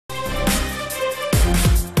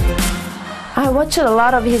watched a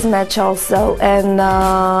lot of his match also, and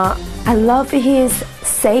I love his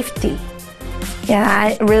safety. Yeah,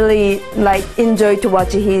 I really enjoy to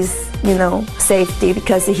watch his safety,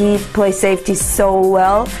 because he plays safety so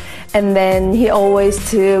well, and then he always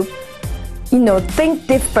think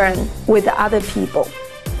different with the other people.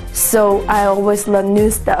 So I always learn new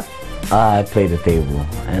stuff. I play the table,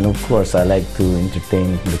 and of course I like to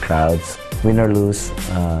entertain the crowds. Win or lose,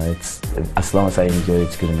 it's as long as I enjoy,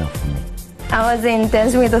 it's good enough for me. I was in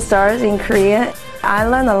Dancing with the Stars in Korea. I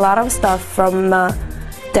learned a lot of stuff from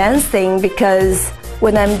dancing, because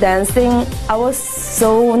when I'm dancing, I was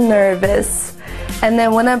so nervous. And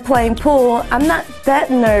then when I'm playing pool, I'm not that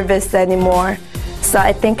nervous anymore. So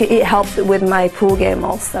I think it helped with my pool game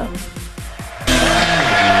also.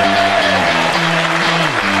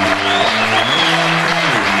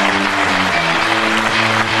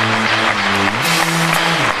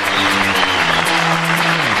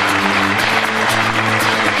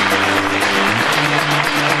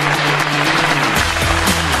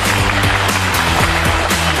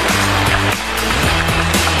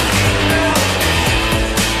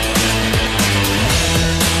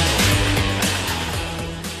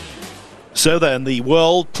 So then, the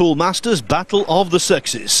World Pool Masters Battle of the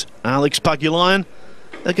Sexes. Alex Pagulayan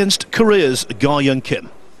against Korea's Ga-Yeon Kim.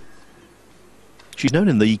 She's known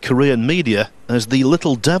in the Korean media as the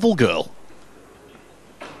Little Devil Girl.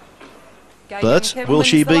 But will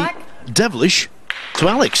she be devilish to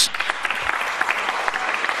Alex?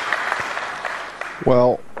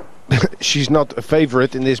 Well, she's not a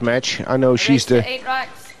favorite in this match. I know she's the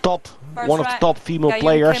one of the top female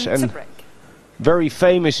players, and very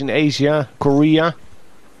famous in Asia, Korea.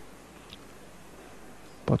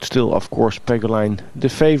 But still, of course, Pagulayan the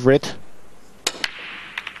favorite.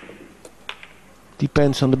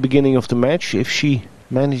 Depends on the beginning of the match. If she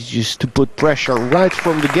manages to put pressure right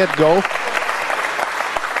from the get-go,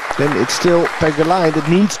 then it's still Pagulayan that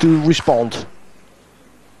needs to respond.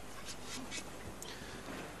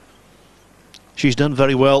 She's done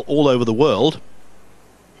very well all over the world,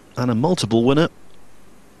 and a multiple winner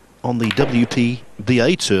on the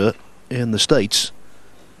WPBA Tour in the States,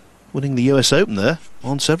 winning the US Open there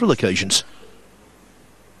on several occasions.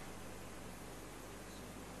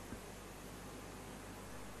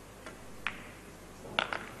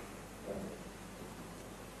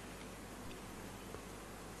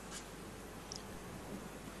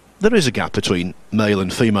 There is a gap between male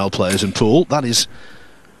and female players in pool, that is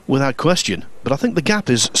without question, but I think the gap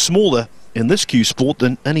is smaller in this cue sport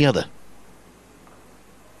than any other.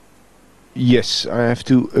 Yes, I have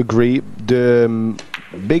to agree. The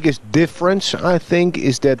biggest difference, I think,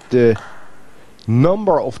 is that the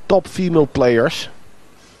number of top female players,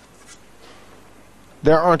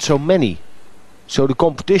 there aren't so many. So the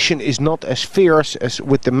competition is not as fierce as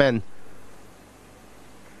with the men.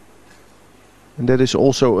 And that is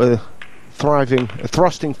also a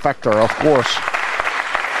thrusting factor, of course.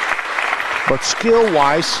 But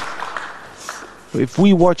skill-wise, if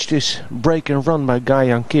we watch this break and run by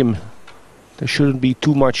Ga-Yeon Kim, there shouldn't be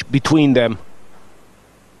too much between them.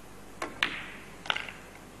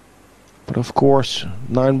 But of course,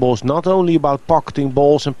 9-ball is not only about pocketing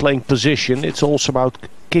balls and playing position, it's also about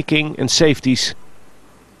kicking and safeties.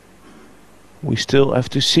 We still have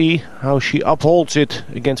to see how she upholds it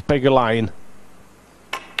against Pagulayan.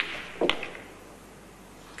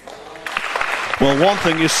 Well, one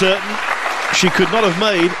thing is certain, she could not have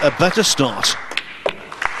made a better start.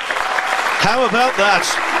 How about that?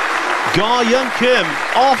 Ga-Yeon Kim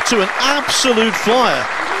off to an absolute flyer.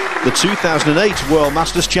 The 2008 World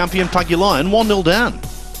Masters champion Pagulayan 1-0 down.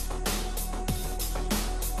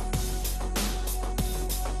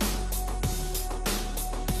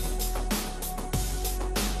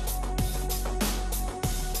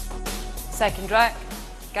 Second rack,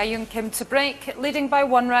 Ga-Yeon Kim to break, leading by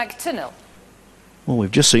 1 rack to 0. Well,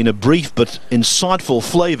 we've just seen a brief but insightful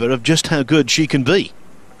flavour of just how good she can be.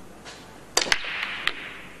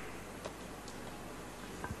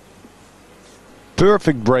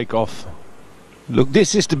 Perfect break off. Look,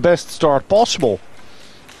 this is the best start possible.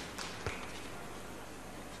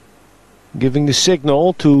 Giving the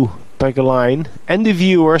signal to Pagulayan and the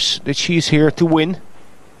viewers that she's here to win.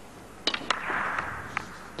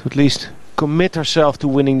 To at least commit herself to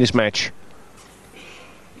winning this match.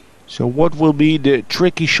 So what will be the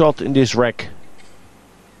tricky shot in this rack?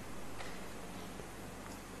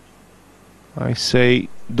 I say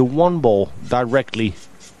the 1-ball directly.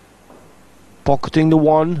 Pocketing the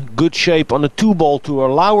 1, good shape on the 2-ball to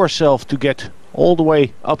allow herself to get all the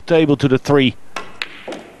way up table to the 3.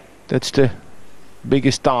 That's the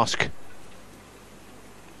biggest task.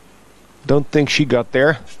 Don't think she got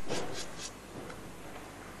there.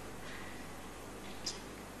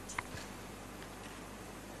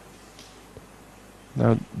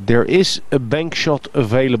 Now there is a bank shot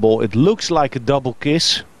available. It looks like a double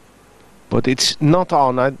kiss, but it's not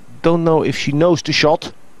on. I don't know if she knows the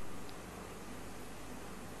shot.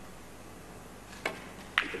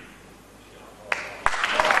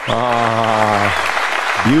 Ah,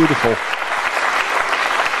 beautiful.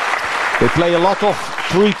 They play a lot of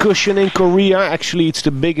three cushion in Korea. Actually, it's the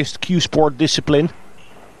biggest cue sport discipline.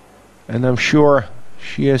 And I'm sure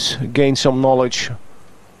she has gained some knowledge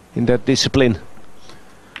in that discipline.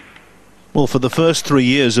 Well, for the first 3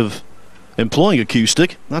 years of employing a cue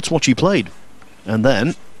stick, that's what she played. And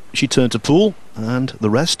then she turned to pool, and the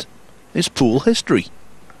rest is pool history.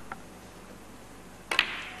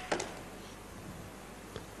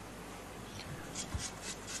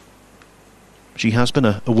 She has been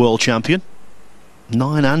a world champion,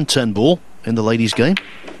 9 and 10 ball in the ladies' game.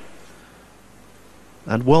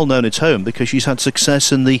 And well known at home because she's had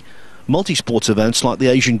success in the multi-sports events like the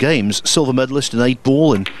Asian Games, silver medalist in 8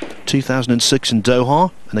 ball in 2006 in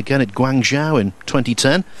Doha, and again at Guangzhou in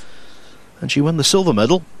 2010. And she won the silver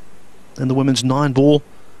medal in the women's 9 ball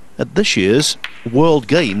at this year's World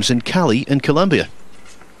Games in Cali in Colombia.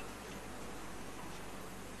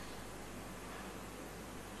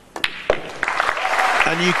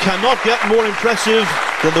 And you cannot get more impressive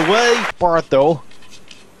than the way Part though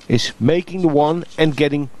is making the 1 and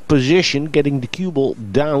getting position, getting the cue ball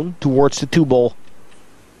down towards the 2 ball.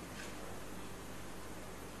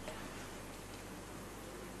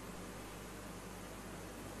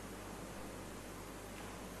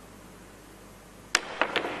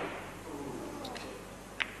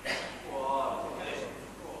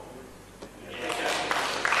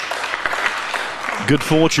 Good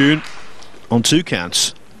fortune on 2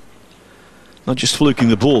 counts. Not just fluking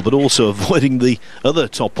the ball, but also avoiding the other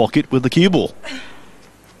top pocket with the cue ball.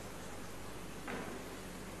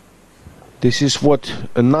 This is what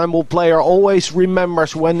a 9-ball player always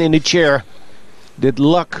remembers when in the chair. That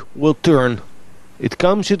luck will turn. It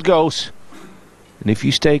comes, it goes. And if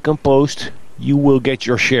you stay composed, you will get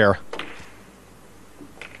your share.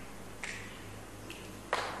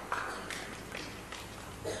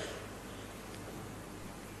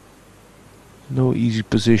 No easy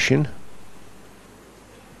position.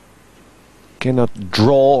 Cannot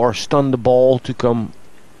draw or stun the ball to come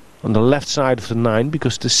on the left side of the 9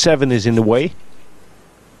 because the 7 is in the way.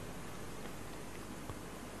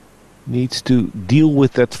 Needs to deal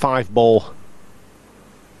with that 5 ball.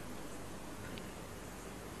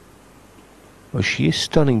 Oh, she is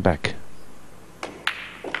stunning back.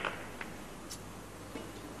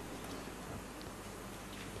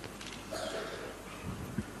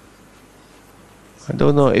 I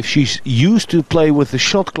don't know if she's used to play with the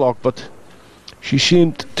shot clock, but she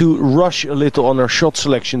seemed to rush a little on her shot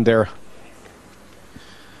selection there.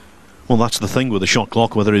 Well, that's the thing with the shot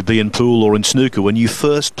clock, whether it be in pool or in snooker. When you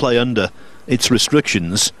first play under its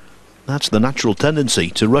restrictions, that's the natural tendency,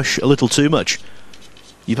 to rush a little too much.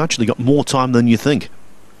 You've actually got more time than you think.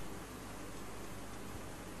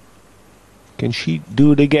 Can she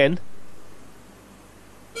do it again?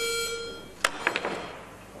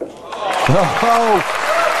 Oh,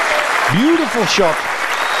 beautiful shot.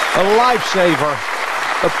 A lifesaver.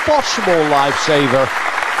 A possible lifesaver.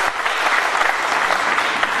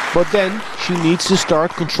 But then she needs to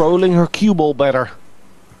start controlling her cue ball better.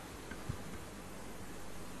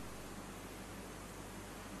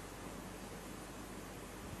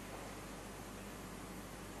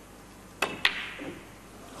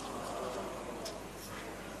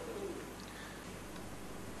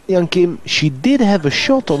 Young Kim, she did have a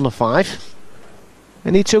shot on the 5.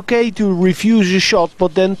 And it's okay to refuse a shot,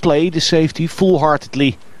 but then play the safety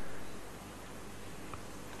full-heartedly.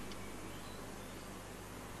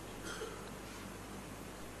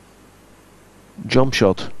 Jump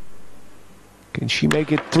shot. Can she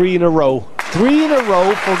make it 3 in a row? 3 in a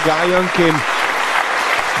row for Ga-Young Kim.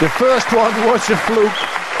 The first one was a fluke,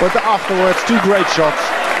 but afterwards 2 great shots.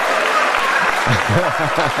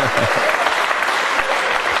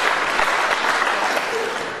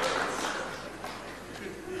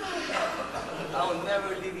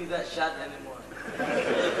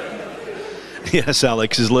 Yes,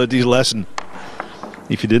 Alex has learned his lesson.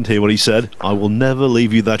 If you didn't hear what he said, I will never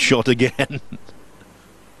leave you that shot again.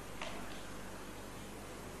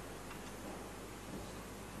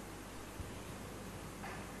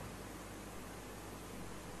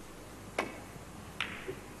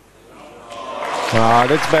 Ah,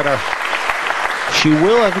 that's better. She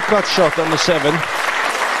will have a cut shot on the 7.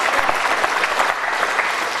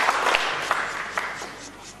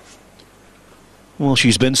 Well,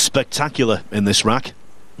 she's been spectacular in this rack.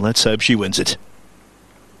 Let's hope she wins it.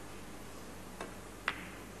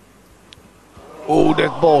 Oh,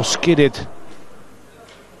 that ball skidded.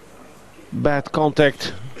 Bad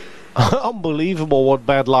contact. Unbelievable, what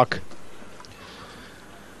bad luck.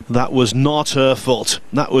 That was not her fault.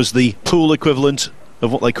 That was the pool equivalent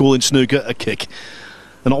of what they call in snooker a kick.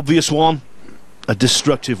 An obvious one, a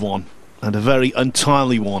destructive one, and a very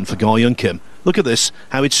untimely one for Ga-Young Kim. Look at this,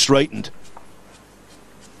 how it's straightened.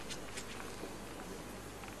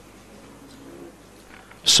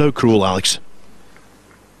 So cruel, Alex.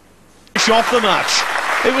 Off the match.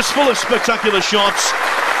 It was full of spectacular shots.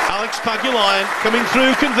 Alex Pagulayan coming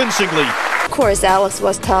through convincingly. Of course, Alex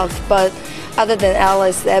was tough, but other than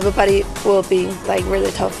Alex, everybody will be like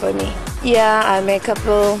really tough for me. Yeah, I made a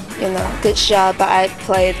couple, good shots, but I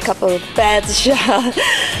played a couple bad shots.